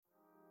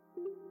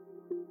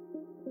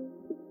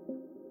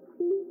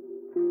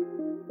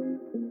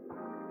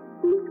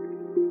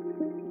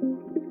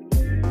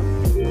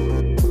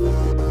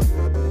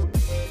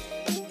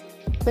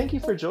Thank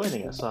you for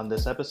joining us on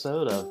this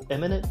episode of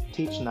Eminent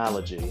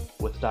Teachnology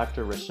with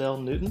Dr. Rochelle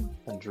Newton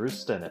and Drew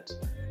Stennett,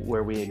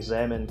 where we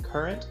examine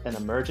current and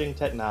emerging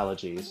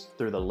technologies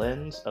through the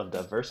lens of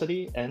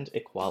diversity and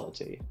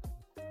equality.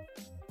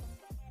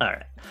 All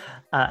right.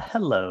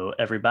 Hello,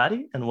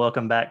 everybody, and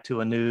welcome back to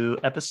a new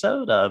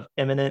episode of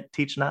Eminent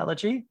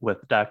Teachnology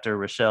with Dr.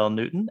 Rochelle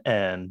Newton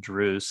and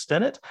Drew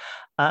Stennett.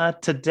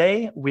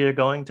 Today, we are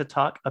going to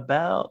talk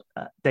about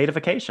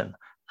datafication.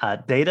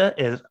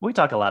 We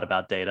talk a lot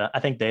about data. I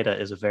think data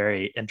is a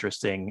very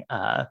interesting,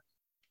 an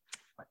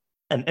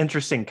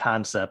interesting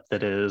concept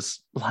that is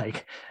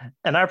like,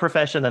 in our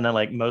profession and in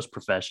like most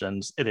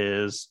professions, it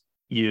is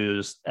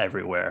used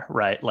everywhere,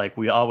 right? Like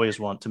we always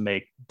want to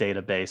make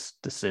database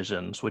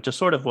decisions, which is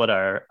sort of what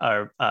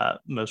our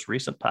most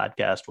recent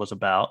podcast was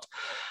about.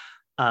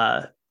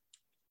 And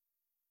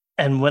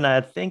when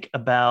I think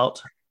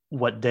about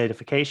what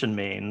datafication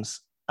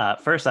means,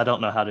 first, I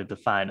don't know how to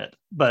define it,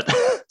 but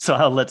so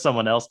I'll let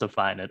someone else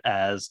define it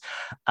as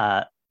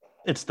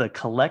it's the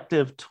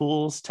collective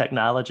tools,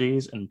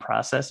 technologies, and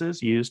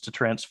processes used to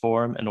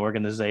transform an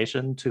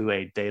organization to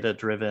a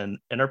data-driven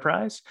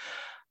enterprise.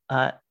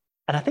 And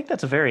I think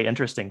that's a very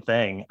interesting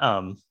thing.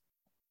 Can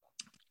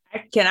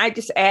I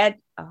just add?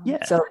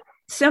 Yeah. So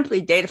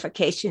simply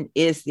datafication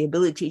is the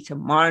ability to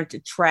monitor,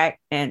 track,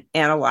 and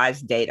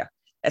analyze data.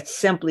 That's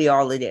simply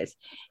all it is.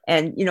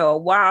 And, a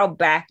while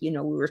back, we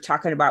were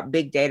talking about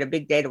big data.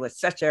 Big data was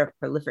such a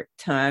prolific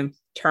term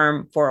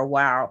for a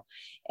while.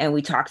 And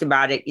we talked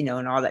about it,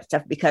 and all that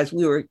stuff, because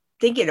we were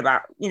thinking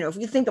about, if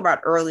you think about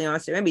early on,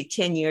 so maybe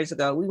 10 years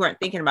ago, we weren't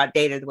thinking about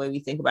data the way we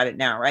think about it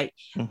now, right?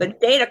 Mm-hmm. But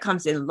data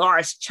comes in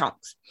large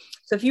chunks.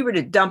 So if you were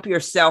to dump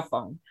your cell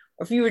phone,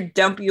 or if you were to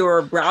dump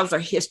your browser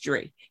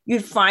history,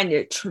 you'd find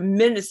a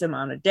tremendous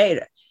amount of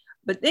data.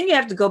 But then you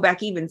have to go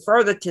back even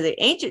further to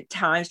the ancient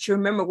times to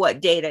remember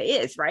what data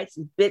is, right? It's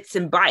bits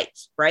and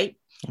bytes, right?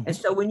 Mm-hmm. And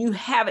so when you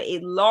have a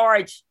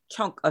large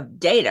chunk of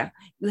data,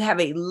 you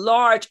have a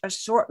large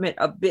assortment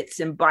of bits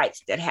and bytes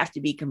that have to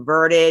be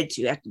converted,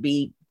 you have to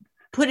be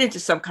put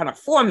into some kind of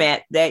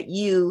format that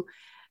you,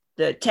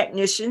 the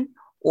technician,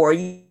 or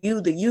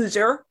you, the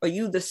user, or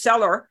you, the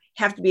seller,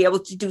 have to be able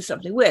to do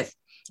something with.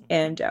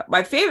 And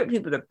my favorite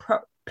people to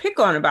pick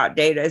on about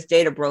data is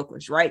data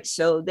brokers, right?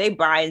 So they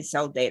buy and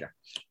sell data.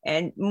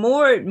 And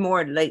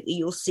more lately,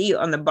 you'll see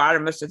on the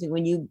bottom of something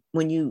when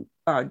you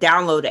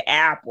download an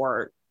app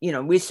or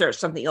research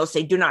something, it'll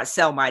say, "Do not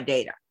sell my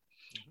data."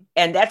 Mm-hmm.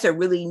 And that's a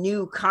really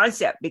new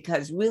concept,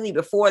 because really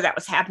before that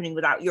was happening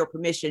without your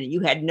permission, and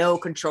you had no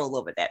control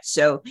over that.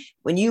 So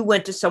when you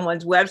went to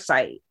someone's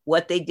website,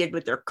 what they did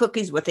with their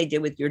cookies, what they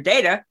did with your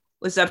data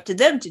was up to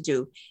them to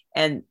do.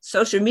 And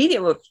social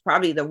media was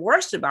probably the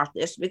worst about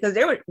this, because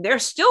they're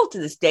still to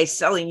this day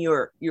selling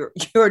your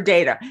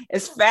data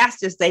as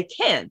fast as they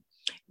can.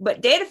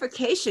 But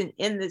datafication,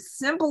 in the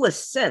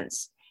simplest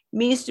sense,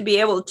 means to be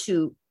able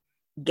to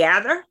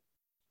gather,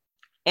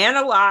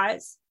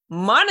 analyze,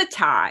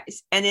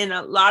 monetize, and in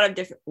a lot of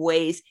different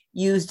ways,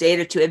 use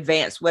data to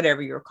advance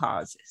whatever your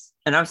cause is.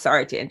 And I'm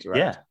sorry to interrupt.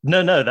 Yeah,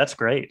 no, that's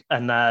great.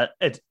 And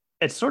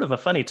it's sort of a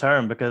funny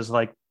term, because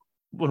like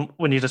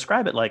when you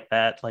describe it like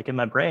that, like in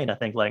my brain, I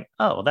think like,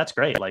 oh, that's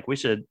great. Like we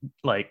should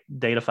like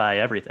datafy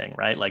everything,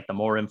 right? Like the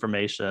more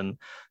information,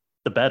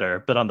 the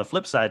better. But on the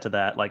flip side to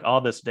that, like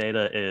all this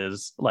data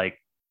is like,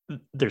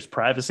 there's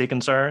privacy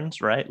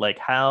concerns, right? Like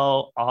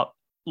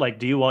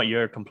do you want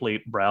your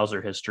complete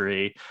browser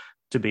history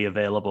to be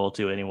available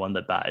to anyone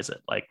that buys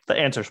it? Like the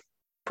answer's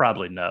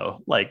probably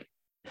no. Like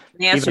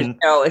the answer is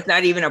no. It's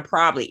not even a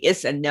probably,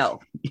 it's a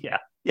no. Yeah.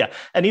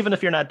 And even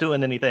if you're not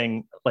doing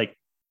anything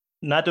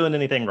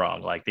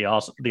wrong, like the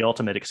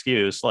ultimate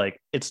excuse,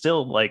 like it's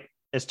still like,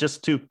 it's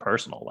just too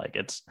personal. Like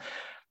it's,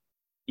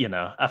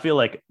 I feel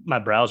like my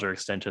browser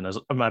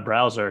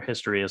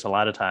history is a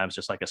lot of times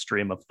just like a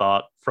stream of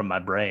thought from my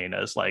brain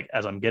as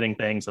I'm getting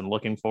things and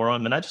looking for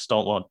them. And I just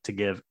don't want to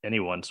give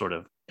anyone sort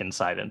of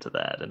insight into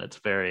that. And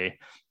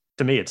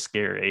to me, it's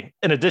scary.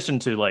 In addition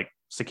to like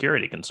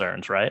security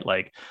concerns, right?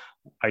 Like,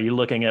 are you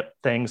looking at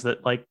things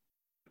that like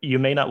you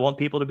may not want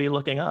people to be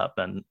looking up?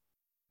 And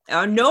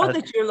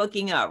that you're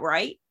looking up,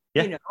 right?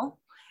 Yeah.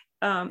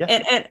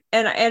 And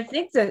I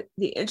think that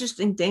the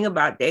interesting thing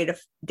about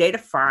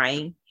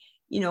datafying,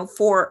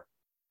 for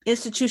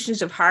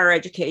institutions of higher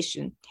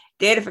education,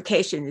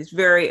 datafication is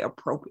very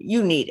appropriate.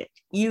 You need it.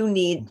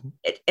 Mm-hmm.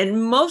 it,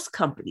 and most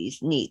companies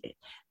need it.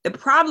 The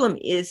problem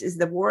is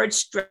the word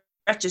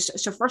stretches.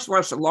 So first of all,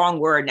 it's a long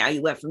word. Now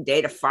you went from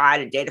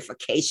datafy to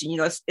datafication.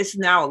 It's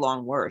now a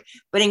long word.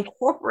 But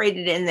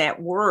incorporated in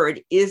that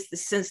word is the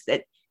sense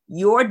that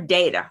your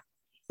data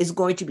is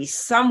going to be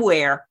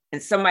somewhere, and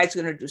somebody's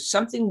going to do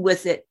something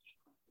with it,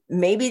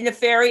 maybe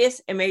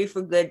nefarious and maybe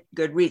for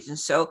good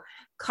reasons. So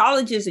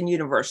colleges and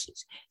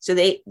universities, so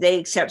they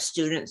accept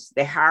students,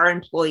 they hire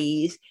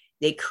employees,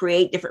 they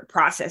create different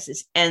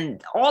processes,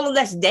 and all of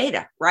that's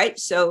data, right?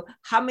 So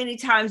how many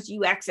times do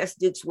you access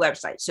Duke's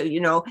website?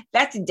 So,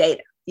 that's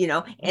data,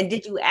 and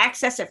did you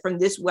access it from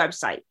this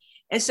website?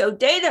 And so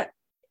data,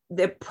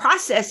 the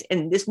process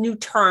in this new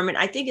term, and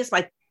I think it's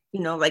like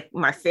like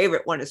my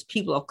favorite one is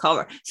people of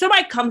color.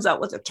 Somebody comes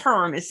up with a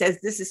term and says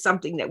this is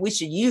something that we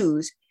should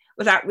use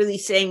without really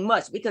saying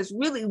much, because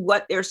really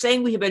what they're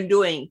saying we have been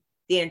doing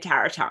the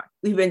entire time.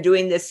 We've been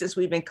doing this since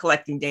we've been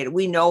collecting data.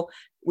 We know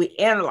we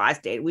analyze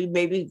data. We've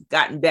maybe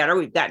gotten better.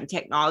 We've gotten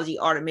technology,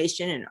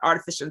 automation, and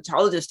artificial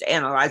intelligence to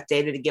analyze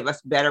data to give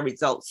us better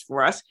results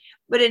for us.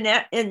 But in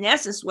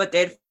essence, what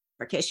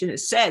datafication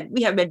has said,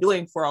 we have been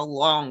doing for a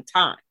long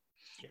time.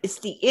 It's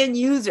the end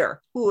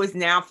user who is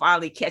now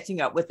finally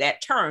catching up with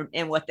that term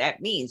and what that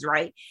means,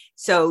 right?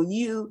 So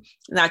I'm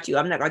not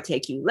going to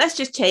take you. Let's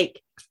just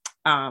take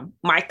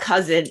my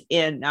cousin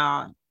in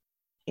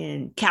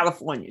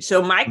California.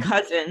 So my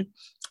cousin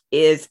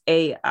is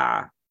a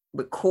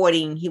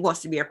recording. He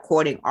wants to be a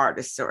recording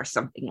artist or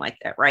something like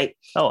that, right?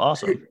 Oh,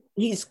 awesome.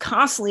 He's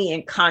constantly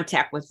in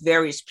contact with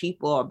various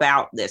people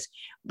about this,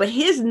 but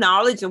his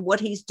knowledge of what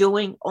he's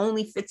doing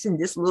only fits in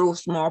this little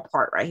small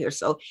part right here.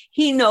 So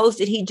he knows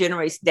that he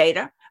generates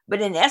data,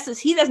 but in essence,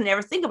 he doesn't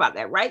ever think about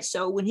that, right?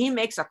 So when he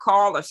makes a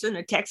call or send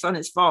a text on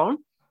his phone,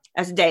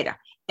 that's data.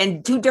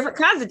 And two different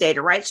kinds of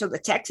data, right? So the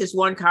text is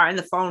one kind,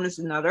 the phone is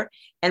another,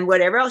 and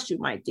whatever else you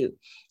might do.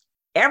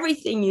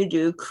 Everything you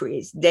do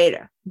creates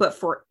data. But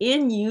for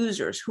end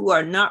users who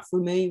are not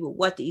familiar with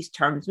what these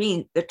terms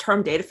mean, the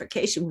term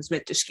datafication was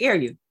meant to scare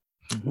you,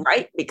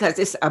 right? Because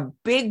it's a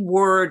big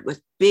word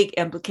with big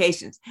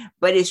implications,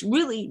 but it's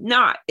really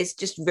not. It's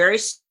just very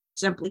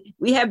simply,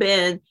 we have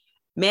been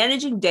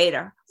managing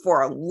data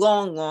for a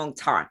long, long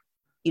time.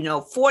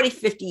 40,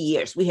 50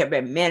 years, we have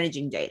been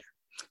managing data.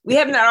 We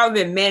have not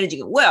only been managing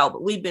it well,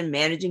 but we've been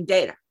managing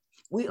data.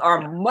 We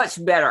are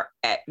much better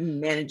at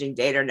managing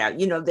data now.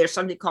 There's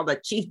something called a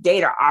chief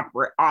data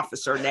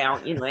officer now,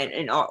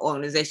 in our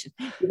organization,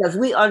 because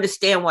we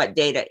understand what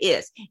data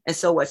is. And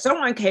so what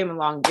someone came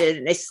along and did,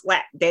 and they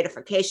slapped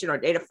datafication or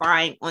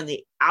datafying on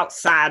the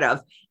outside of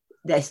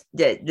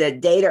the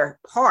data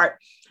part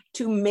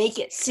to make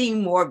it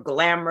seem more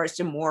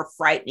glamorous and more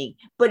frightening.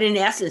 But in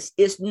essence,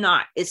 it's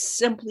not. It's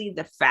simply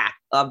the fact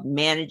of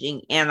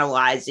managing,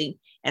 analyzing,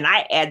 and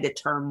I add the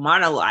term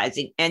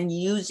monolizing, and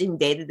using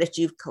data that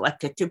you've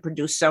collected to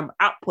produce some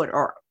output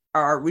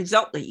or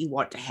result that you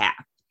want to have.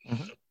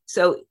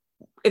 So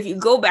if you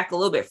go back a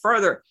little bit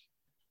further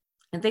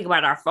and think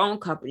about our phone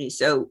company,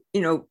 so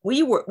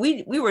we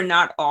were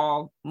not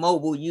all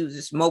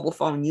mobile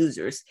phone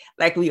users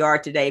like we are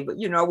today, but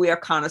we are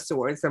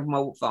connoisseurs of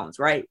mobile phones,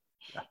 right?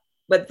 Yeah.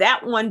 But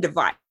that one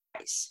device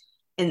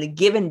in the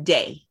given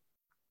day,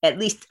 at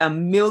least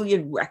 1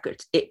 million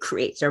records it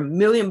creates, or 1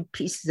 million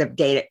pieces of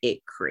data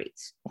it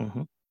creates.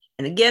 And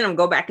again, I'm going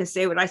to go back and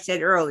say what I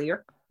said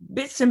earlier,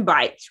 bits and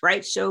bytes,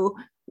 right? So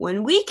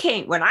when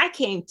I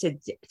came to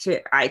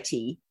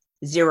IT,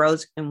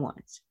 zeros and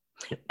ones.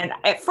 And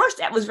at first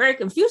that was very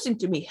confusing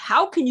to me.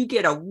 How can you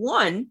get a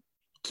 1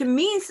 to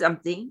mean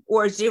something,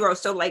 or a 0?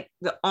 So like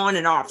the on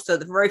and off. So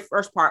the very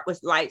first part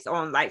was lights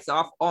on, lights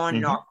off, on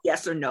and off,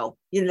 yes or no.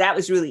 That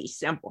was really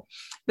simple.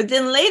 But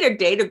then later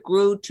data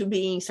grew to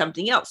being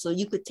something else. So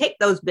you could take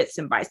those bits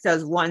and bytes,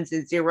 those ones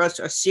and zeros,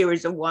 or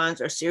series of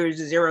ones, or series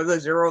of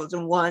zeros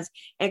and ones,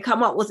 and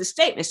come up with a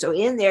statement. So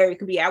in there, it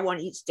could be, I want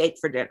to eat steak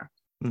for dinner,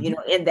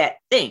 in that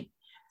thing.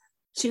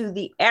 To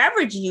the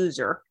average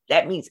user,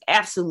 that means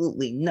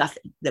absolutely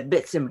nothing. The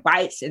bits and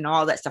bytes and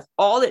all that stuff.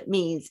 All it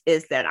means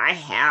is that I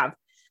have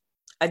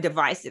a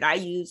device that I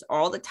use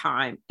all the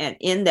time. And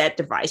in that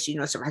device, so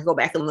if I go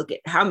back and look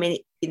at how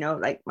many,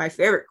 like my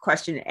favorite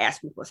question to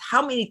ask people is,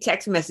 how many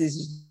text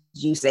messages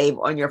do you save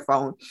on your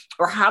phone?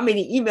 Or how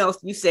many emails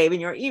do you save in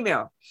your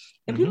email?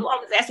 And people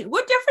always ask me,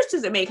 what difference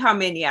does it make how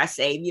many I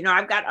save?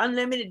 I've got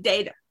unlimited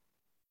data.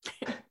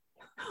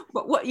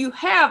 But what you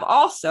have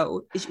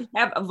also is you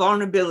have a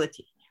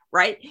vulnerability,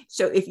 right?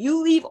 So if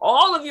you leave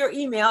all of your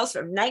emails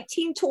from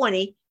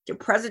 1920 to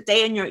present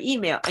day in your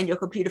email and your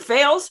computer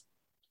fails,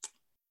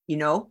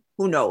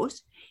 who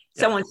knows?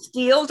 Someone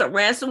steals or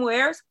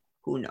ransomwares,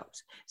 who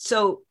knows?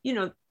 So,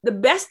 the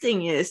best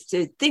thing is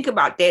to think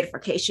about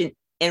datafication,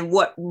 and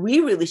what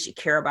we really should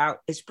care about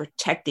is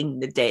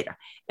protecting the data.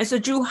 And so,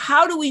 Drew,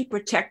 how do we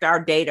protect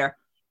our data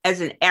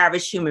as an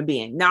average human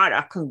being, not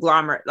a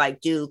conglomerate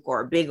like Duke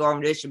or a big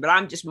organization, but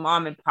I'm just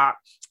mom and pop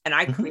and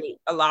I create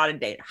a lot of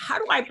data. How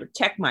do I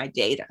protect my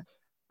data?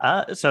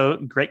 So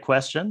great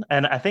question.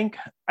 And I think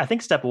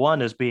step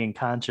one is being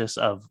conscious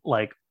of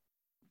like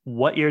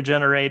what you're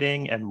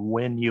generating and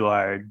when you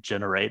are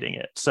generating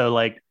it. So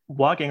like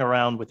walking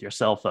around with your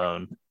cell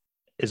phone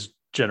is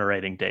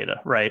generating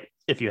data, right?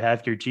 If you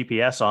have your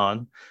GPS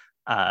on,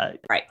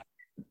 right.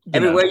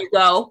 Everywhere you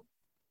go,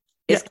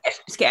 it's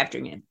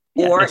capturing it.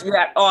 Yeah, or you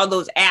got all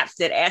those apps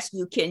that ask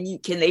you, can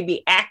they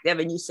be active?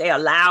 And you say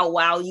allow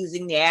while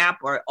using the app,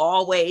 or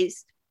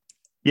always.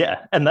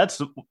 Yeah. And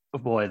that's,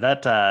 boy,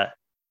 that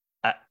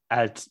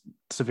I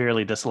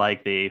severely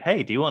dislike the,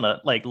 hey, do you want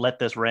to like let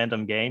this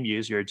random game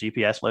use your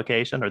GPS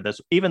location or this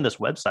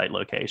website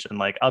location?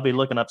 Like I'll be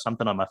looking up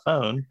something on my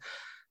phone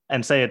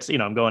and say it's,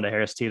 I'm going to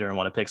Harris Teeter and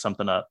want to pick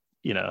something up,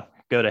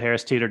 go to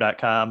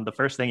harristeeter.com, the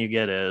first thing you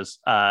get is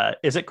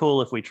it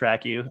cool if we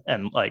track you?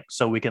 And like,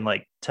 so we can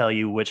like tell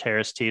you which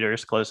Harris Teeter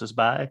is closest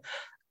by.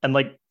 And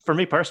like, for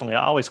me personally,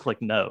 I always click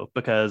no,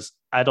 because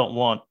I don't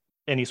want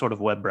any sort of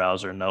web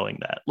browser knowing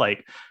that.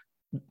 Like,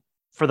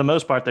 for the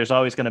most part, there's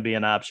always going to be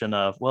an option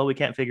of, well, we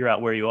can't figure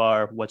out where you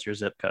are. What's your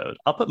zip code?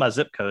 I'll put my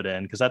zip code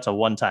in because that's a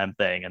one-time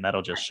thing, and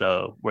that'll just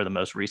show where the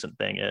most recent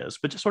thing is.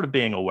 But just sort of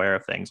being aware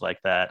of things like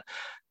that,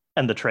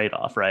 and the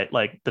trade-off, right?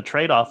 Like the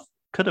trade-off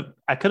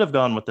I could have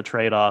gone with the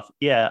trade-off.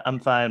 Yeah, I'm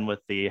fine with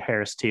the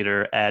Harris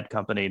Teeter ad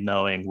company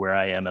knowing where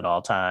I am at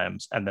all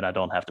times, and then I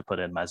don't have to put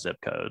in my zip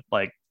code.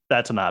 Like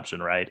that's an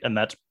option, right? And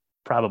that's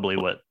probably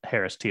what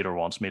Harris Teeter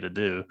wants me to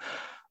do.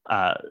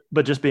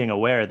 But just being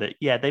aware that,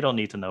 yeah, they don't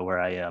need to know where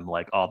I am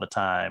like all the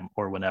time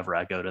or whenever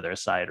I go to their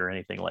site or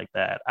anything like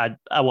that.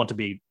 I want to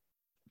be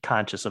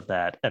conscious of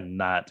that and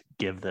not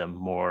give them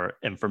more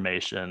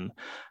information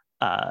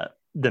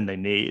than they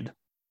need.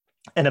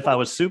 And if I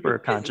was super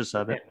conscious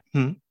of it,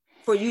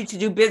 for you to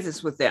do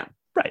business with them.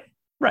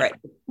 Right.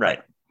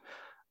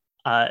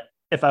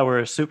 If I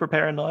were super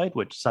paranoid,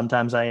 which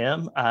sometimes I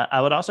am, I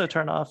would also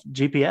turn off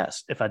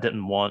GPS if I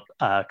didn't want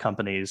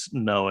companies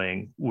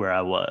knowing where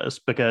I was.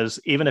 Because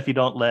even if you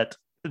don't let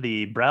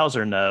the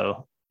browser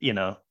know, you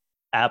know,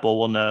 Apple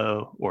will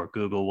know or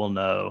Google will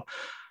know,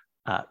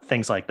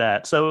 things like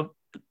that. So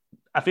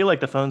I feel like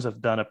the phones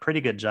have done a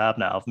pretty good job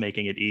now of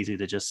making it easy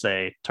to just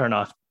say, turn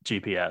off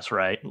GPS,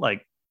 right?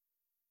 Like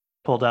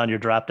pull down your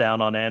drop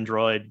down on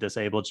Android,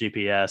 disable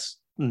GPS.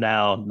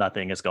 Now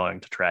nothing is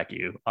going to track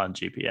you on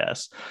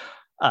GPS.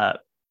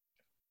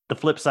 The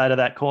flip side of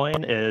that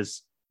coin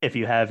is if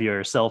you have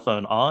your cell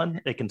phone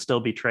on, it can still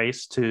be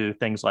traced to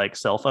things like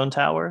cell phone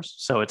towers.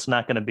 So it's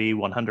not going to be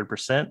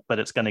 100%, but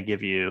it's going to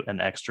give you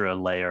an extra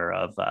layer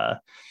of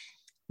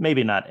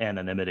maybe not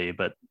anonymity,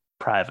 but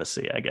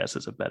privacy, I guess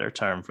is a better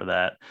term for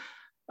that.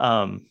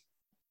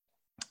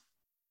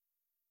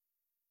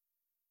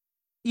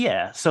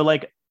 Yeah. So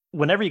like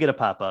whenever you get a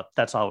pop-up,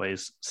 that's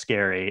always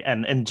scary.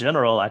 And in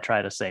general, I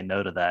try to say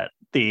no to that.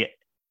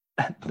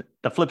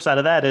 The flip side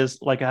of that is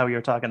like how you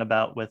were talking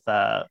about with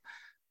a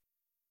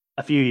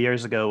few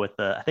years ago with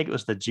I think it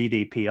was the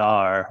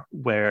GDPR,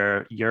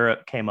 where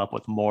Europe came up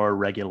with more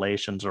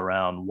regulations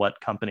around what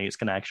companies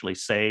can actually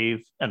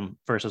save and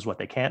versus what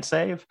they can't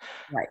save.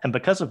 Right. And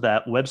because of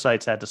that,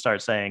 websites had to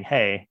start saying,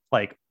 hey,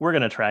 like, we're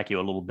going to track you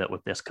a little bit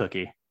with this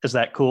cookie. Is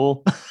that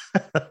cool?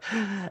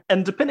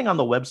 And depending on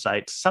the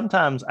website,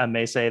 sometimes I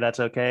may say that's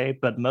okay,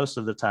 but most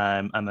of the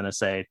time I'm going to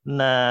say,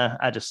 nah,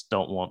 I just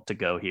don't want to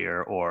go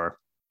here, or,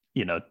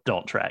 you know,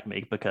 don't track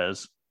me,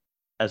 because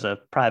as a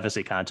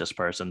privacy conscious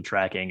person,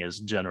 tracking is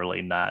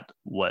generally not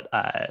what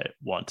I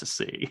want to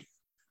see.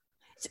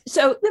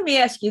 So let me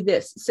ask you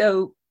this.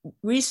 So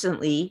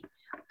recently,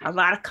 a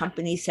lot of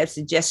companies have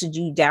suggested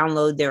you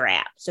download their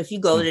app. So if you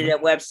go to their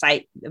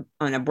website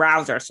on a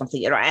browser or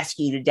something, it'll ask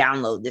you to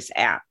download this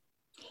app.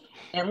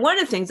 And one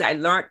of the things I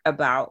learned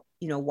about,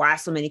 you know, why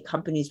so many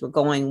companies were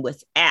going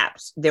with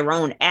apps, their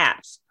own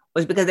apps,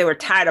 was because they were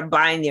tired of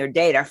buying their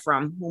data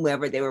from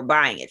whomever they were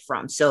buying it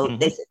from. So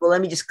they said, well,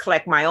 let me just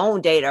collect my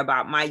own data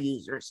about my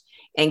users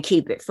and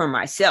keep it for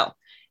myself.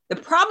 The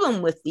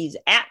problem with these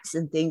apps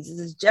and things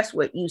is just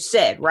what you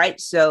said, right?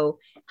 So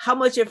how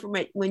much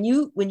information, when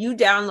you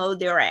download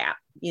their app,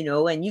 you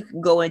know, and you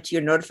can go into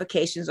your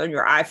notifications on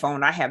your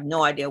iPhone. I have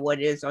no idea what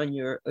it is on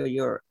your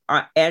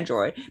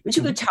Android, but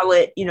you can tell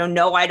it, you know,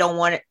 no, I don't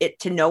want it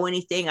to know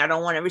anything. I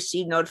don't want to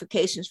receive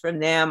notifications from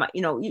them,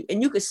 you know,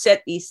 and you could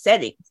set these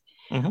settings.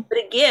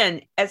 But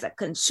again, as a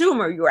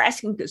consumer, you're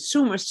asking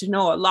consumers to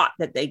know a lot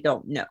that they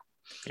don't know.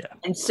 Yeah.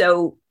 And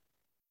so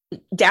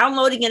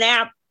downloading an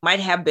app might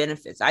have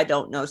benefits. I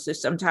don't know. So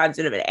sometimes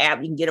in an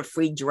app, you can get a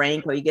free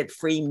drink or you get a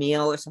free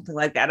meal or something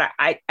like that.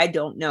 I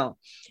don't know.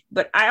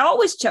 But I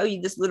always tell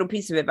you this little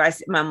piece of advice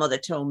that my mother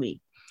told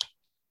me.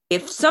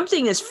 If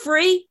something is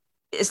free,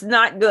 it's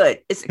not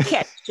good. It's a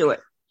catch to it.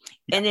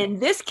 Yeah. And in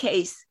this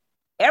case,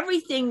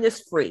 everything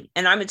is free.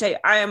 And I'm going to tell you,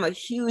 I am a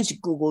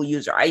huge Google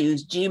user. I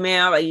use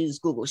Gmail. I use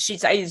Google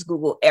Sheets. I use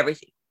Google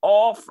everything,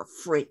 all for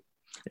free.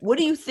 What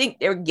do you think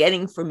they're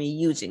getting from me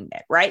using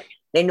that, right?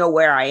 They know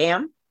where I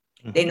am.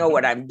 They know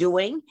what I'm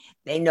doing.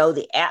 They know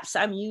the apps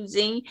I'm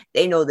using.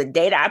 They know the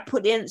data I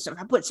put in. So if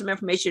I put some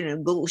information in a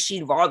Google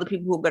Sheet of all the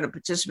people who are going to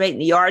participate in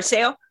the yard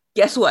sale,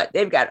 guess what?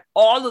 They've got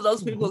all of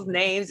those people's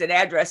names and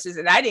addresses,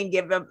 and I didn't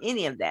give them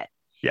any of that.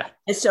 Yeah.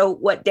 And so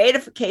what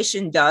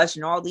datafication does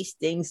and all these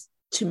things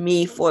to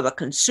me for the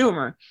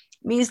consumer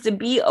means to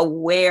be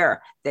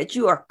aware that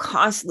you are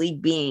constantly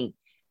being,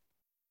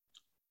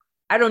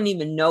 I don't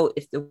even know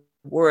if the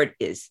word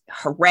is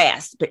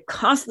harassed, but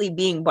constantly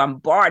being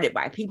bombarded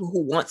by people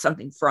who want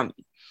something from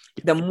you.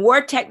 The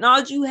more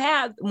technology you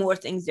have, the more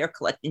things they're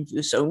collecting for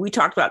you. So we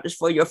talked about this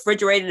for your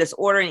refrigerator that's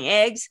ordering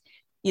eggs.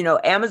 You know,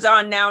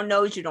 Amazon now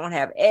knows you don't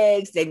have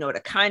eggs. They know the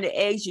kind of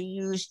eggs you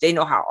use. They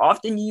know how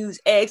often you use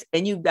eggs,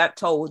 and you've not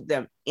told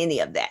them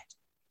any of that.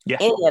 Yeah.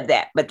 Any of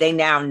that, but they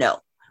now know,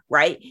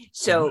 right?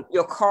 So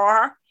your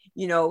car,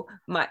 you know,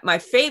 my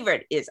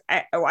favorite is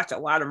I watch a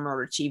lot of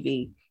murder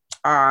TV,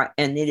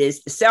 and it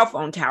is the cell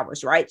phone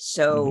towers, right?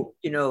 So,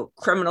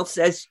 criminal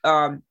says,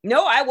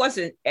 no, I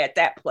wasn't at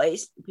that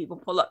place. People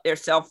pull up their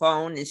cell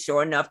phone, and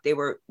sure enough, they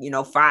were,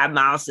 5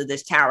 miles to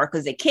this tower,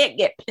 because they can't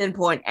get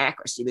pinpoint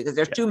accuracy because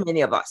there's too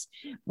many of us.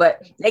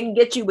 But they can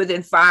get you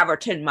within 5 or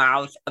 10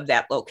 miles of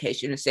that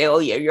location and say, oh,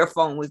 yeah, your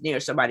phone was near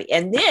somebody.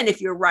 And then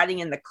if you're riding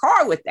in the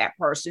car with that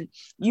person,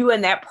 you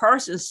and that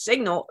person's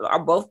signal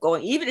are both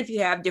going, even if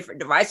you have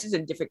different devices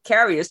and different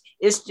carriers,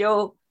 it's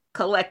still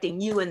collecting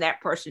you and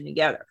that person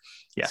together.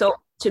 Yeah. So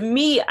to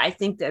me, I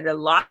think that a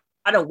lot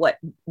of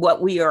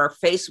what we are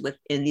faced with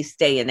in this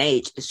day and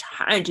age is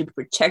trying to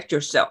protect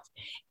yourself.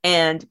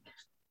 And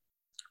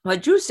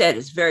what Drew said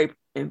is very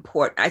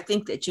important. I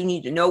think that you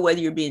need to know whether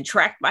you're being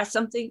tracked by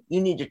something. You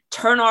need to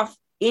turn off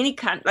any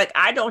kind, like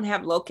I don't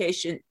have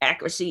location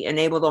accuracy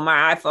enabled on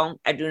my iPhone.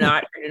 I do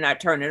not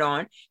turn it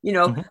on.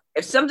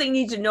 If something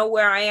needs to know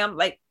where I am,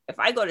 like if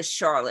I go to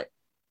Charlotte,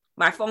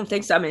 my phone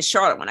thinks I'm in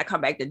Charlotte when I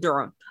come back to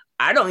Durham.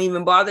 I don't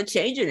even bother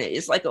changing it.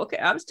 It's like, okay,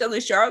 I'm still in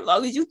Charlotte. As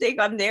long as you think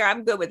I'm there,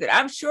 I'm good with it.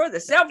 I'm sure the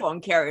cell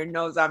phone carrier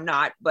knows I'm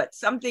not, but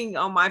something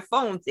on my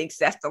phone thinks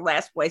that's the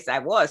last place I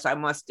was, so I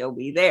must still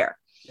be there.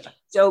 Yeah.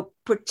 So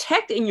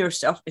protecting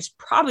yourself is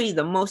probably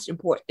the most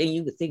important thing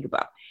you could think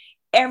about.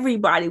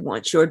 Everybody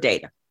wants your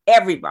data.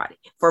 Everybody,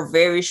 for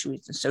various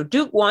reasons. So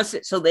Duke wants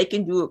it so they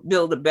can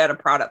build a better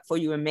product for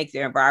you and make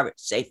their environment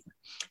safer.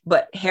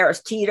 But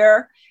Harris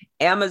Teeter,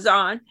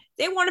 Amazon,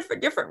 they want it for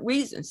different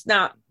reasons.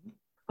 Now,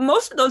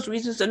 most of those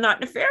reasons are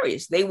not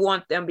nefarious. They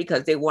want them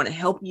because they want to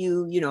help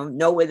you,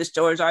 know where the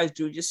stores are, as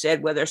Drew just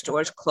said, whether a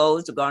store is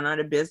closed or gone out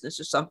of business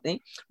or something,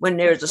 when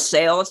there's a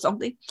sale or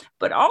something.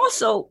 But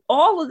also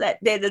all of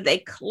that data they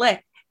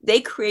collect,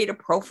 they create a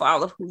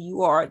profile of who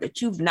you are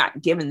that you've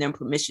not given them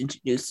permission to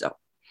do so.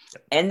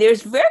 And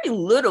there's very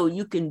little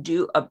you can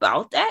do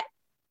about that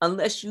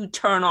unless you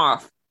turn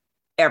off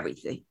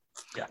everything.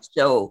 Yeah.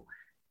 So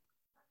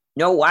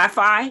no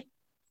Wi-Fi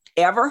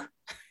ever.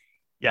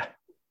 Yeah.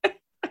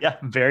 Yeah.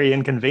 Very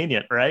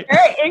inconvenient, right?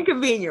 Very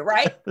inconvenient,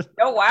 right?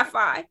 No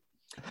Wi-Fi.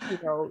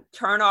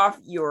 Turn off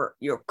your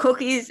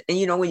cookies.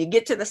 And when you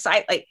get to the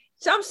site, like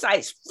some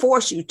sites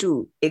force you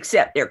to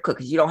accept their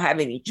cookies. You don't have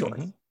any choice.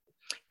 Mm-hmm.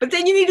 But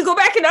then you need to go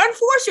back and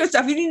unforce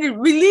yourself. You need to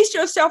release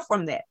yourself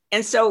from that.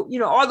 And so,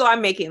 although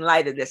I'm making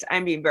light of this,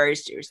 I'm being very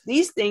serious.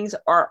 These things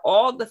are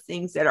all the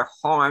things that are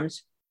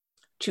harms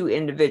to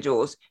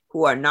individuals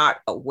who are not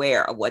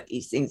aware of what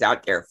these things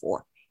out there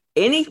for.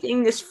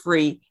 Anything that's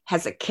free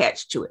has a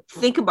catch to it.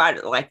 Think about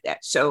it like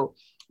that. So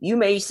you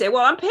may say,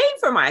 well, I'm paying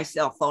for my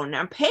cell phone and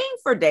I'm paying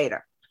for data.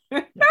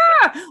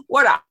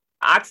 What a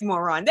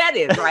oxymoron that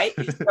is, right?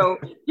 So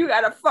you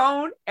got a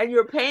phone and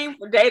you're paying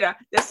for data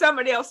that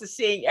somebody else is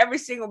seeing every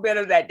single bit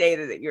of that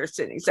data that you're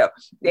sending. So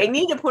they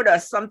need to put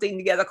something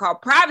together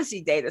called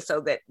privacy data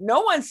so that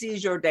no one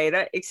sees your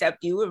data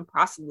except you and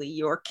possibly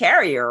your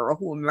carrier or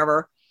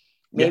whomever,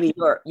 maybe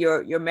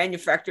your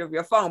manufacturer of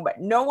your phone, but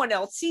no one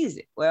else sees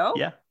it. Well,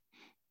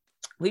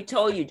 we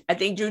told you, I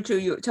think Drew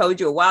told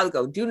you a while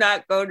ago, do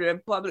not go to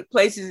public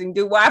places and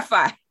do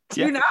Wi-Fi.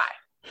 Do not.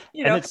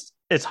 And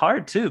it's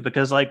hard too,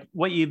 because like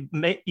what you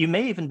may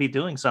even be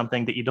doing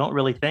something that you don't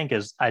really think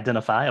is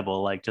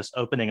identifiable, like just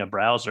opening a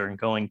browser and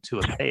going to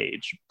a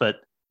page.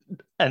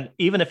 And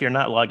even if you're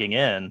not logging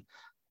in,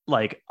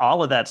 like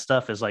all of that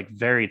stuff is like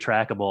very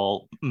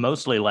trackable,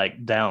 mostly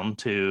like down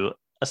to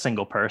a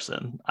single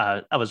person.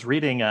 I was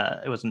reading,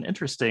 it was an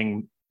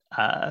interesting,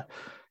 I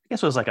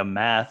guess it was like a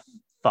math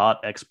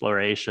thought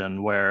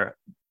exploration where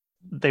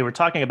they were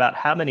talking about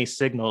how many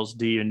signals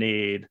do you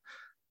need,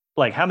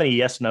 like how many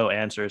yes/no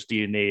answers do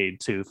you need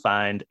to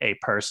find a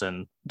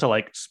person to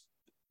like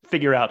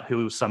figure out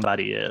who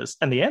somebody is?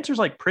 And the answer's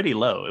like pretty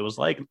low. It was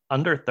like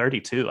under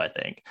 32, I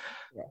think.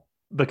 Yeah.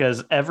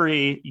 Because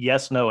every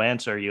yes/no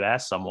answer you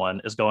ask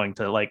someone is going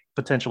to like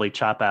potentially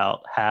chop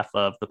out half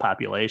of the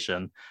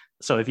population.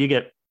 So if you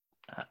get,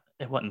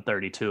 it wasn't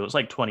 32, it was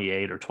like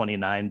 28 or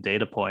 29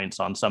 data points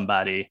on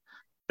somebody,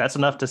 that's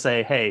enough to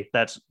say, hey,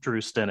 that's Drew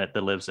Stinnett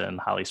that lives in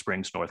Holly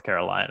Springs, North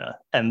Carolina.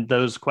 And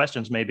those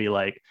questions may be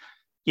like,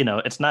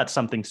 it's not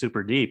something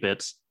super deep.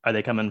 It's, are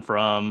they coming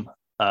from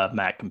a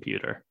Mac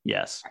computer?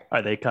 Yes.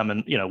 Are they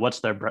coming,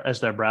 is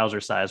their browser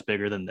size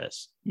bigger than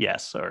this?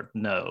 Yes or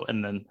no.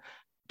 And then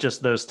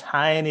just those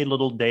tiny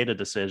little data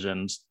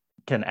decisions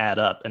can add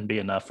up and be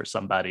enough for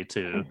somebody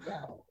to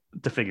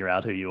figure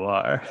out who you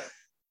are.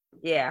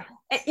 Yeah.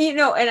 And,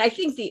 and I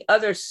think the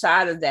other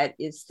side of that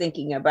is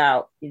thinking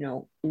about,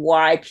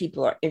 why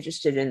people are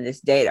interested in this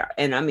data.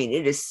 And I mean,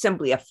 it is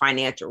simply a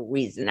financial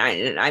reason.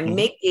 I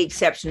make the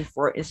exception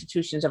for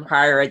institutions of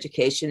higher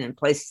education and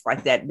places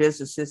like that,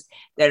 businesses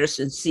that are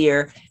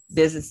sincere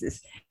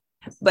businesses.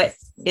 But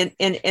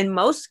in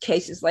most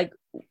cases, like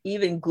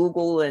even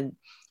Google and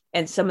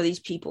some of these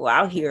people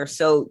out here.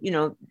 So,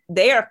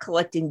 they are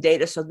collecting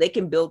data so they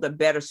can build a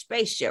better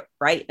spaceship,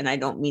 right? And I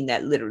don't mean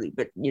that literally,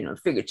 but,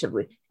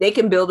 figuratively, they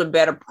can build a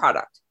better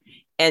product.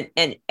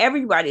 And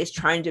everybody is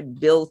trying to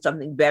build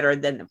something better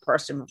than the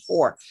person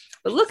before.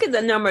 But look at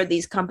the number of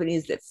these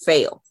companies that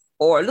fail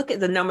or look at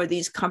the number of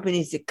these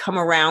companies that come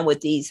around with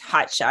these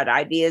hotshot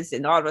ideas,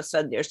 and all of a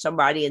sudden there's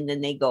somebody and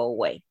then they go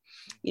away.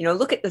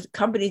 Look at the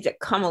companies that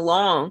come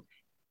along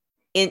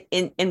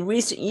in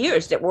recent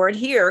years that weren't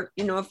here,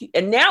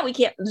 and now we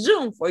can't.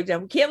 Zoom, for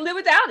example, we can't live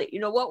without it.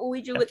 What will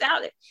we do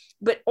without it?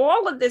 But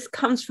all of this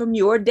comes from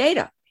your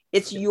data.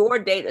 It's your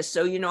data.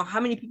 So, how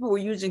many people were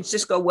using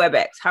Cisco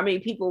WebEx? How many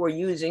people were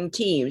using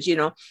Teams?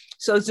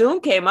 So Zoom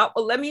came up,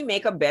 well, let me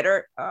make a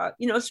better,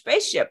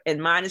 spaceship,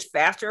 and mine is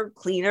faster,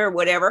 cleaner,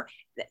 whatever.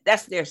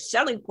 That's their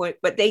selling point.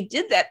 But they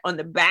did that on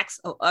the backs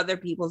of other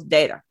people's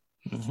data.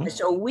 Mm-hmm. And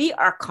so we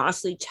are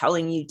constantly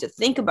telling you to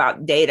think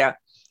about data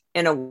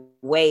in a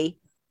way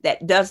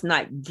that does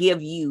not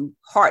give you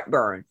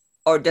heartburn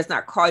or does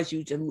not cause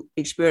you to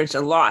experience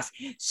a loss.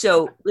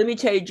 So let me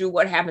tell you, Drew,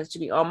 what happens to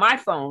me on my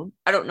phone.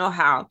 I don't know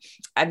how.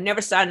 I've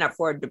never signed up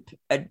for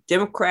a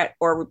Democrat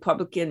or a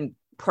Republican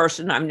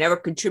person. I've never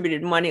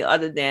contributed money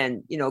other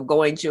than,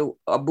 going to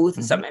a booth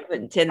and something,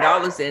 putting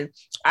 $10 in.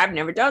 I've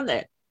never done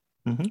that.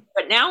 Mm-hmm.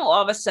 But now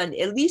all of a sudden,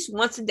 at least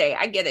once a day,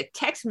 I get a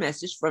text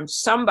message from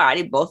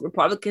somebody, both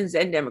Republicans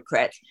and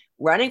Democrats,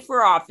 running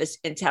for office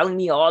and telling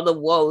me all the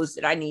woes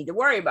that I need to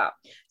worry about.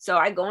 So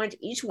I go into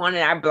each one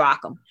and I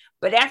block them.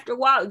 But after a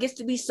while, it gets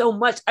to be so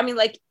much. I mean,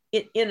 like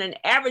in an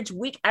average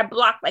week, I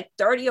block like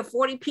 30 or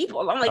 40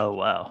 people. I'm like, oh,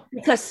 wow.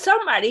 Because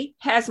somebody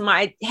has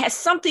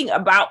something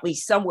about me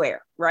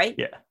somewhere, right?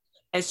 Yeah.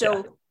 And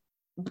so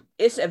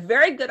it's a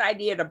very good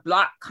idea to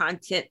block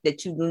content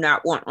that you do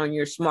not want on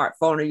your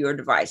smartphone or your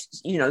device.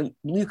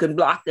 You can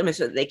block them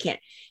so that they can't.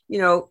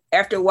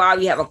 After a while,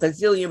 you have a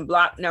gazillion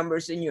block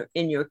numbers in your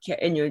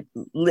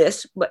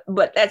list.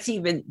 But that's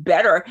even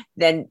better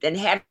than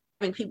having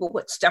people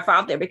put stuff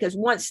out there, because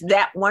once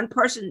that one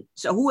person,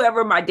 so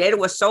whoever my data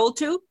was sold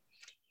to,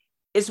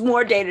 it's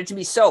more data to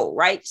be sold,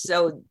 right?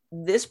 So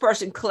this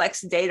person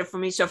collects data for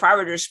me. So if I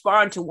were to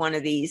respond to one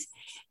of these,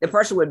 the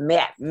person would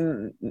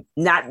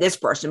not this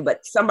person,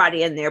 but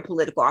somebody in their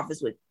political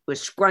office would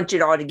scrunch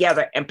it all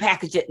together and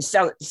package it and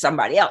sell it to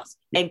somebody else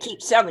and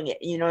keep selling it,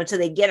 until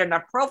they get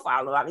enough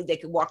profile about me. They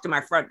can walk to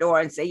my front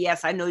door and say,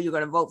 yes, I know you're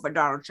going to vote for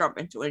Donald Trump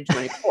in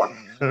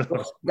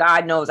 2024.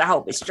 God knows, I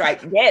hope it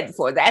strikes dead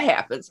before that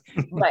happens.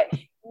 But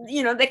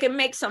they can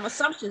make some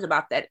assumptions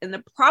about that. And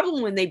the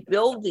problem when they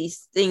build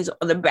these things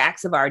on the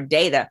backs of our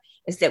data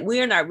is that we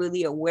are not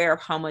really aware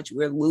of how much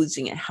we're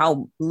losing and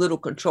how little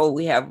control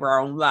we have of our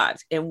own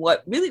lives. And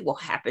what really will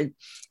happen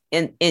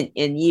in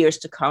years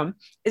to come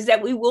is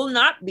that we will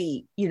not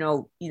be,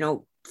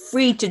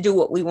 free to do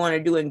what we want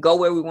to do and go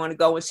where we want to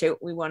go and say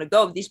what we want to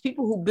go. These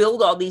people who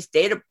build all these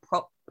data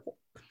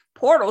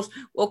portals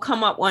will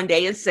come up one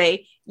day and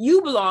say,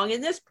 you belong in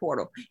this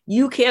portal.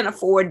 You can't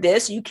afford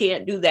this. You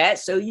can't do that.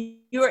 So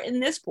you're in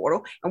this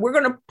portal, and we're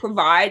going to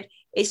provide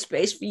a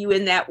space for you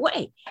in that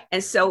way.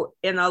 And so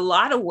in a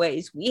lot of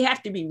ways, we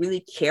have to be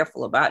really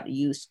careful about the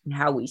use and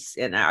how we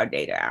send our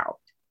data out.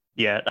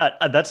 Yeah,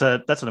 that's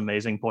an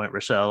amazing point,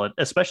 Rochelle,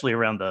 especially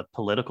around the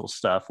political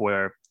stuff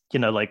where,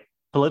 like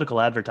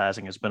political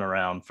advertising has been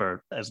around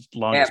for as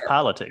long as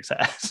politics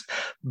has.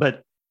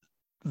 But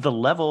the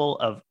level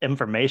of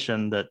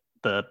information that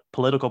the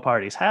political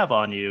parties have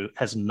on you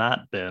has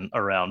not been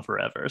around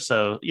forever.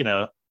 So,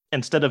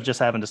 instead of just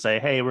having to say,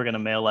 hey, we're going to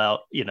mail out,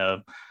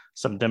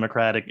 some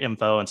Democratic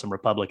info and some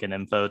Republican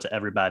info to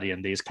everybody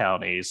in these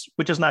counties,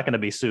 which is not going to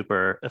be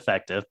super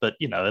effective, but,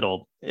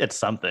 it's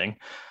something.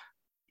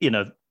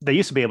 They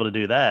used to be able to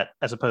do that,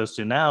 as opposed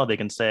to now they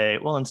can say,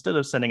 well, instead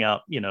of sending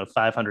out,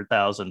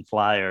 500,000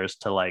 flyers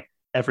to like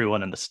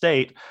everyone in the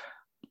state,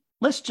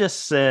 let's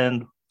just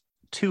send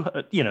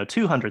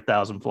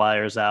 200,000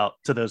 flyers out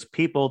to those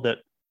people that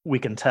we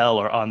can tell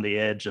are on the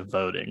edge of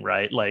voting,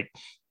 right? Like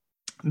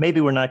maybe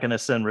we're not going to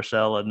send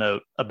Rochelle a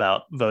note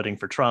about voting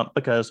for Trump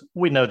because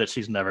we know that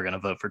she's never going to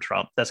vote for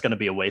Trump. That's going to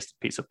be a wasted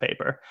piece of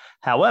paper.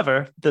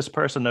 However, this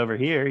person over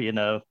here,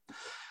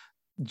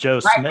 Joe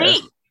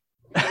Smith.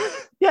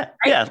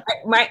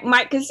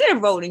 Might consider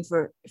voting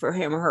for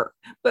him or her.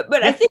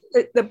 But I think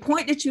the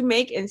point that you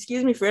make, and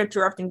excuse me for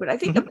interrupting, but I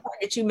think the point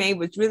that you made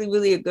was really,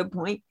 really a good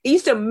point. It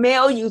used to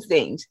mail you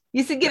things. You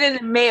used to get in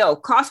the mail,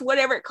 cost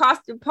whatever it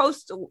cost to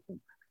post.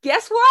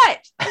 Guess what?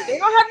 They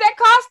don't have that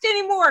cost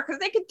anymore because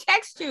they can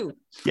text you.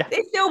 Yeah.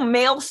 They still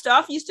mail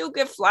stuff. You still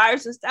get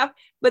flyers and stuff,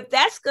 but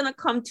that's going to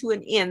come to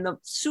an end. The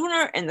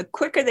sooner and the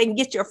quicker they can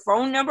get your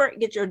phone number,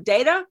 get your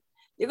data,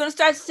 they're going to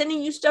start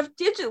sending you stuff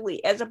digitally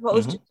as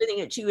opposed to sending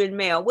it to you in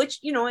mail, which,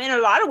 in a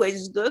lot of ways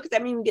is good because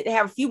that means we get to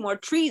have a few more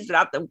trees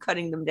without them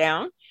cutting them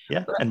down.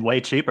 Yeah. And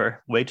way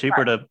cheaper right.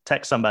 to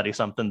text somebody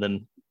something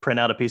than print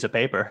out a piece of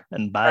paper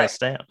and buy a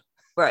stamp.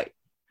 Right.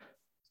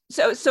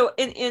 So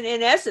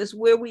in essence,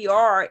 where we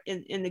are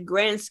in the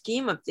grand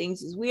scheme of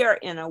things is we are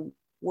in a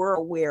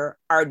world where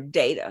our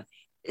data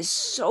is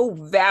so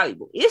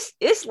valuable.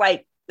 It's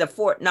like the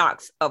Fort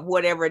Knox of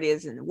whatever it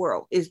is in the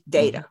world is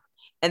data.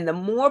 And the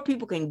more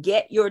people can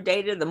get your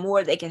data, the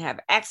more they can have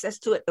access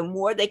to it, the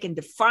more they can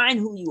define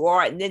who you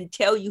are and then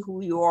tell you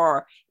who you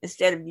are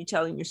instead of you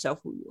telling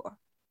yourself who you are.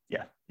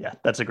 Yeah,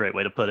 that's a great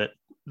way to put it.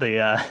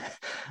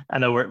 I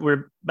know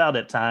we're about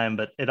at time,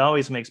 but it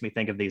always makes me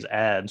think of these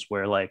ads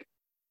where like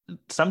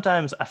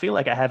sometimes I feel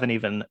like I haven't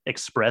even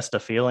expressed a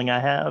feeling I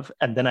have,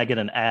 and then I get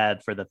an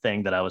ad for the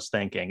thing that I was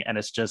thinking, and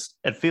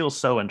it feels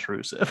so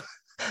intrusive.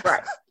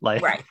 Right,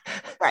 Like, right,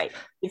 right.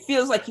 It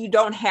feels like you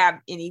don't have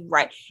any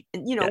right.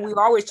 And yeah. we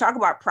always talk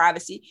about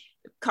privacy.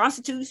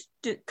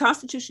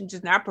 Constitution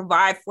does not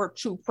provide for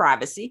true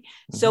privacy.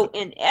 Mm-hmm. So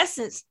in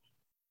essence,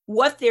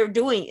 what they're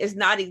doing is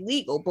not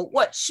illegal, but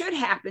what should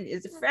happen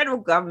is the federal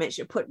government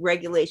should put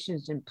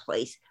regulations in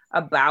place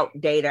about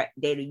data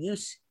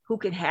use, who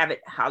can have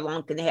it, how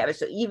long can they have it.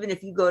 So even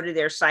if you go to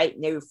their site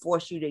and they would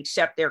force you to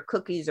accept their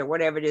cookies or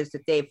whatever it is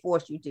that they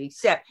force you to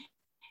accept,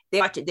 they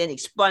ought to then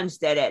expunge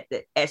that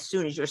as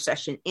soon as your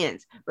session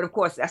ends. But of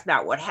course, that's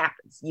not what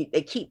happens.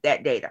 They keep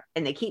that data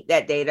and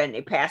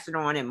they pass it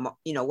on and,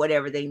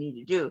 whatever they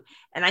need to do.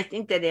 And I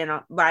think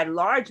that by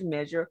large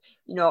measure,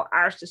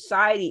 our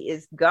society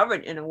is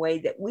governed in a way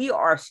that we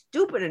are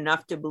stupid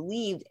enough to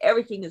believe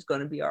everything is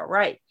going to be all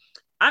right.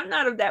 I'm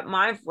not of that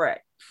mind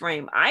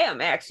frame. I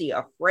am actually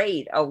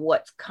afraid of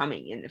what's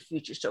coming in the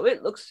future. So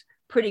it looks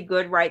pretty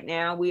good right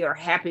now. We are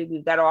happy.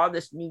 We've got all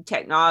this new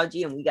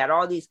technology and we got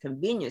all these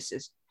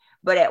conveniences.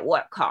 But at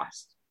what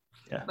cost?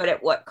 Yeah. But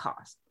at what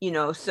cost?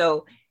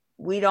 So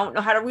we don't know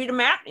how to read a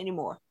map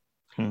anymore.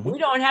 Mm-hmm. We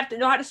don't have to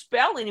know how to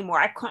spell anymore.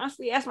 I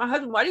constantly ask my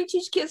husband, why do you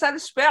teach kids how to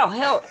spell?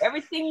 Hell,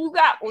 everything you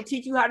got will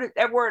teach you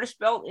that word is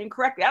spelled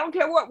incorrectly. I don't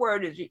care what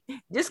word it is.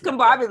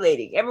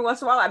 Discombobulating. Every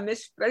once in a while, I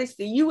misplace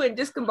the U in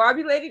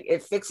discombobulating.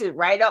 It fixes it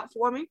right up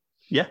for me.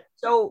 Yeah.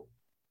 So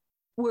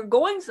we're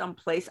going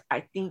someplace,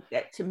 I think,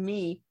 that to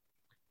me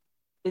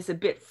is a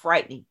bit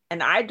frightening.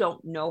 And I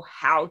don't know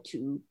how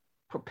to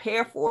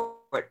prepare for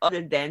it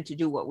other than to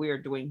do what we are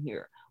doing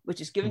here, which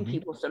is giving mm-hmm.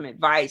 people some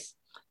advice,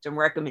 some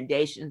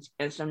recommendations,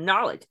 and some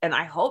knowledge. And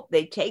I hope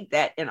they take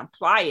that and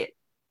apply it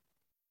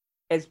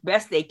as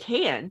best they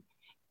can.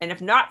 And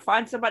if not,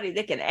 find somebody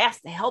they can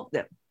ask to help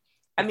them.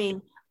 I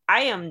mean,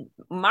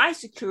 my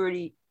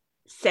security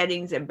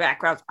settings and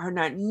backgrounds are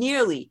not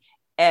nearly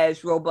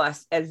as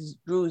robust as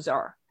Drew's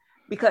are,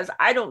 because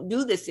I don't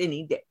do this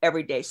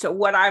every day. So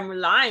what I'm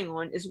relying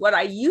on is what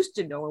I used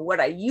to know and what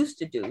I used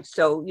to do.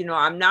 So,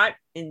 I'm not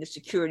in the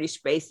security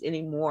space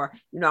anymore.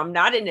 I'm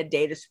not in the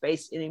data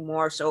space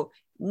anymore. So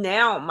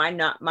now my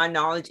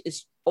knowledge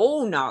is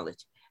old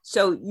knowledge.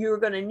 So you're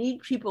going to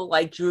need people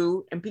like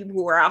Drew and people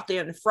who are out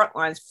there in the front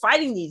lines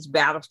fighting these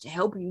battles to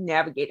help you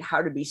navigate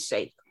how to be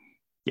safe.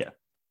 Yeah.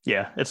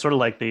 Yeah. It's sort of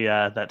like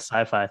that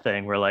sci-fi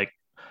thing where like,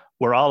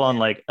 we're all on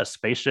like a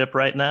spaceship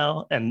right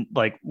now, and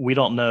like we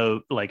don't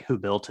know like who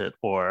built it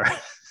or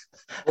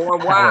why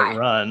how it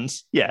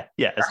runs. Yeah,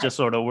 it's just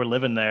sort of we're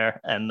living there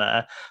and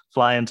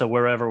flying to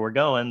wherever we're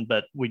going,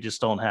 but we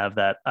just don't have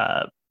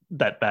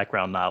that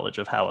background knowledge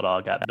of how it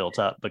all got built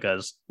up,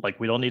 because like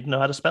we don't need to know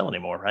how to spell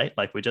anymore, right?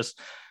 Like we just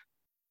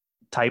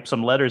type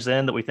some letters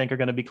in that we think are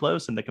going to be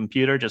close, and the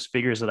computer just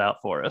figures it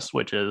out for us,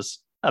 which is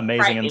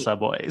amazing in some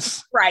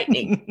ways.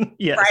 Frightening.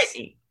 Yes.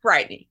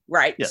 Frightening,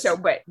 right? Yes. So,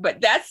 but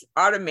that's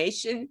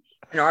automation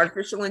and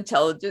artificial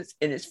intelligence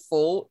in its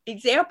full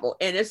example,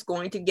 and it's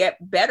going to get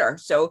better.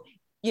 So,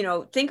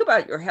 think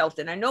about your health.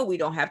 And I know we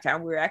don't have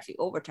time; we're actually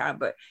over time,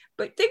 but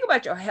think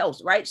about your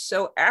health, right?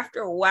 So,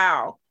 after a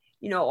while,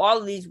 all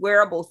of these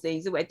wearable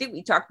things. I think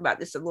we talked about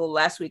this a little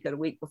last week or the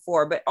week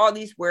before, but all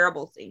these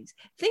wearable things.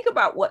 Think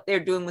about what they're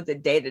doing with the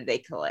data they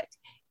collect.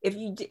 If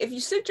you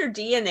sent your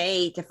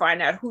DNA to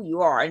find out who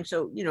you are, and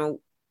so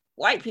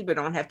white people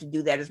don't have to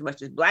do that as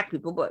much as Black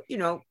people, but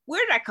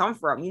where did I come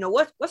from?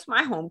 What's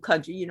my home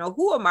country?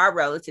 Who are my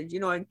relatives?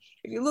 And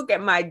if you look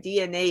at my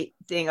DNA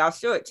thing, I'll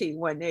show it to you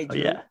one day. Oh,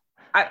 yeah.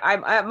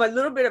 I'm a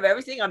little bit of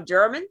everything. I'm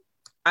German,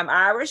 I'm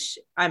Irish,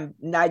 I'm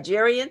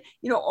Nigerian.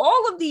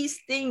 All of these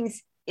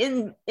things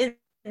in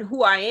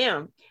who I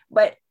am.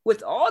 But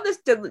with all this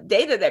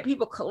data that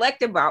people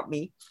collect about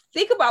me,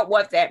 think about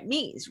what that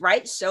means,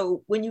 right?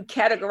 So when you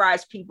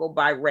categorize people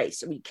by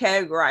race, or you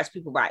categorize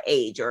people by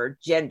age or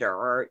gender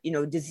or,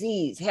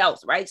 disease,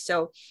 health, right?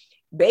 So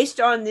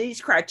based on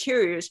these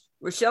criteria,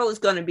 Rochelle is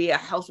going to be a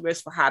health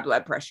risk for high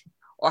blood pressure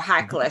or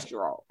high mm-hmm.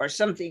 cholesterol or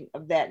something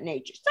of that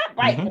nature. Stop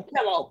biting the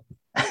pillow.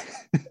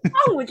 What's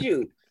wrong with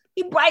you?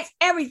 He bites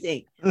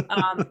everything.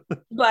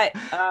 But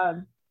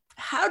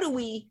how do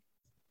we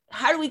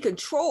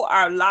control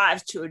our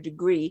lives to a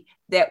degree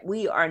that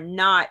we are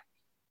not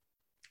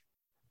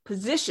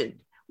positioned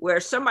where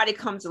somebody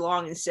comes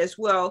along and says,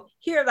 well,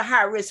 here are the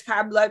high risk,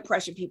 high blood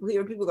pressure people.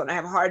 Here are people going to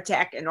have a heart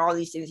attack and all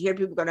these things. Here are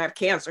people going to have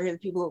cancer. Here are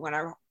people who are going to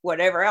have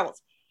whatever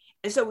else.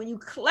 And so when you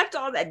collect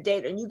all that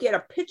data and you get a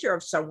picture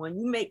of someone,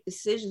 you make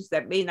decisions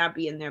that may not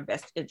be in their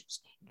best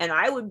interest. And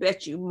I would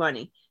bet you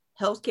money,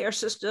 healthcare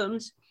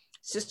systems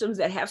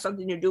that have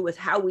something to do with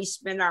how we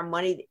spend our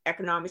money, the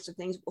economics of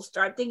things, we'll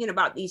start thinking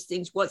about these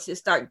things once they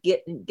start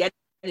getting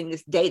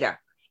this data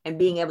and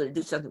being able to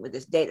do something with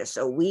this data.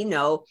 So we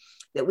know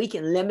that we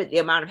can limit the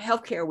amount of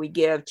healthcare we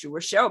give to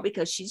Rochelle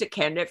because she's a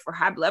candidate for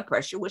high blood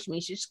pressure, which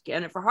means she's a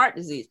candidate for heart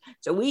disease.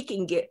 So we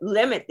can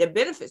limit the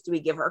benefits that we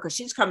give her because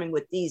she's coming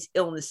with these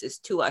illnesses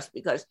to us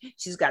because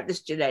she's got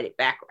this genetic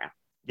background.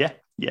 Yeah.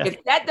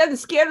 If that doesn't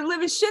scare the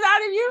living shit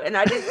out of you, and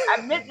I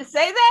meant to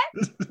say that,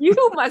 you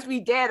must be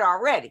dead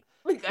already,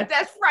 because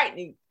that's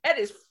frightening. That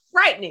is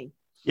frightening.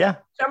 Yeah.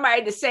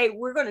 Somebody to say,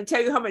 we're going to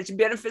tell you how much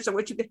benefits or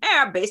what you can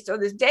have based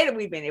on this data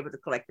we've been able to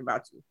collect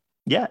about you.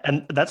 Yeah.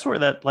 And that's where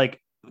that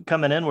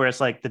coming in, where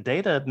it's like the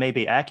data may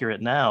be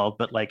accurate now,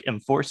 but like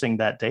enforcing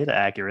that data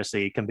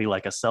accuracy can be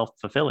like a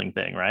self-fulfilling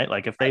thing, right?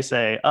 Like if they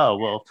say, oh,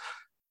 well,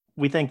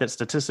 we think that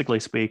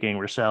statistically speaking,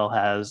 Rochelle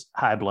has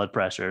high blood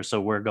pressure,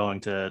 so we're going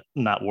to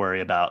not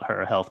worry about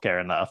her healthcare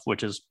enough,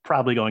 which is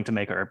probably going to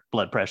make her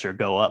blood pressure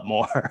go up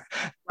more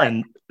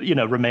and,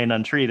 remain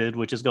untreated,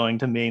 which is going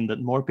to mean that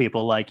more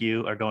people like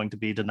you are going to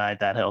be denied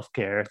that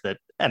healthcare,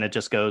 and it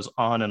just goes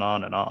on and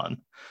on and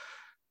on.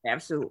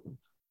 Absolutely.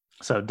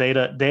 So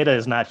data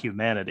is not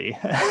humanity.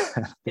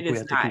 We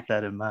have to keep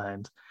that in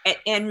mind.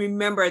 And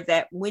remember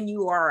that when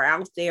you are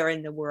out there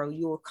in the world,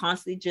 you are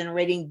constantly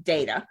generating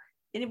data.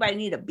 Anybody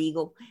need a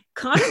beagle?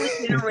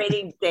 Constantly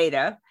generating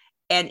data.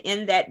 And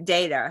in that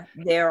data,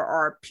 there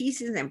are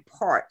pieces and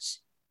parts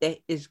that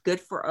is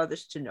good for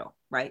others to know,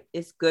 right?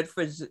 It's good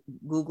for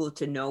Google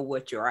to know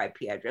what your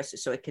IP address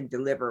is so it can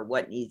deliver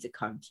what needs to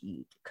come to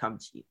you.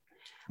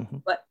 Mm-hmm.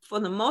 But for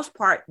the most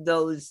part,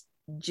 those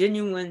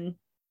genuine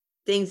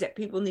things that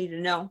people need to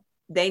know,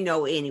 they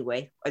know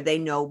anyway, or they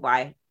know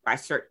by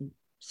certain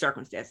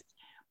circumstances.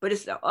 But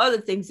it's the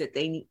other things that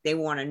they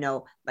want to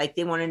know, like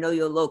they want to know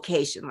your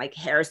location, like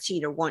Harris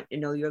Teeter want to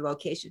know your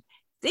location.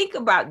 Think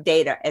about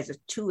data as a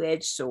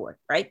two-edged sword,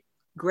 right?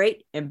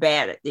 Great and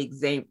bad at the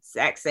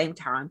exact same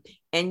time.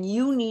 And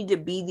you need to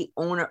be the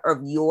owner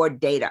of your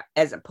data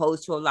as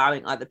opposed to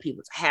allowing other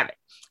people to have it.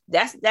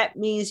 That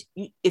means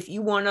if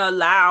you want to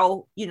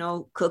allow,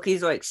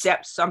 cookies or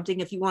accept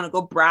something, if you want to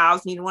go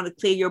browse and you don't want to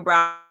clear your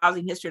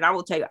browsing history, and I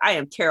will tell you, I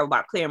am terrible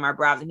about clearing my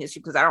browsing history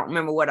because I don't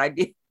remember what I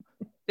did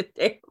the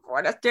day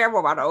before. That's terrible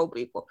about old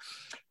people.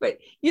 But,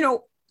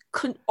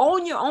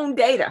 own your own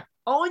data,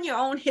 own your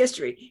own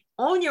history,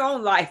 own your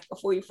own life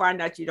before you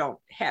find out you don't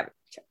have it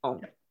to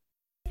own it.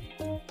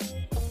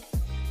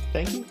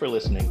 Thank you for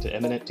listening to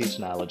Eminent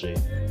Teachnology.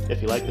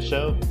 If you like the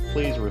show,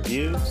 please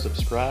review,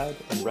 subscribe,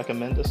 and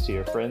recommend us to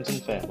your friends and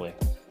family.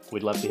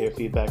 We'd love to hear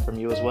feedback from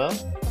you as well.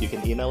 You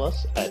can email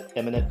us at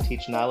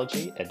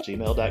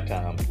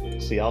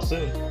eminentteachnology@gmail.com. See y'all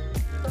soon.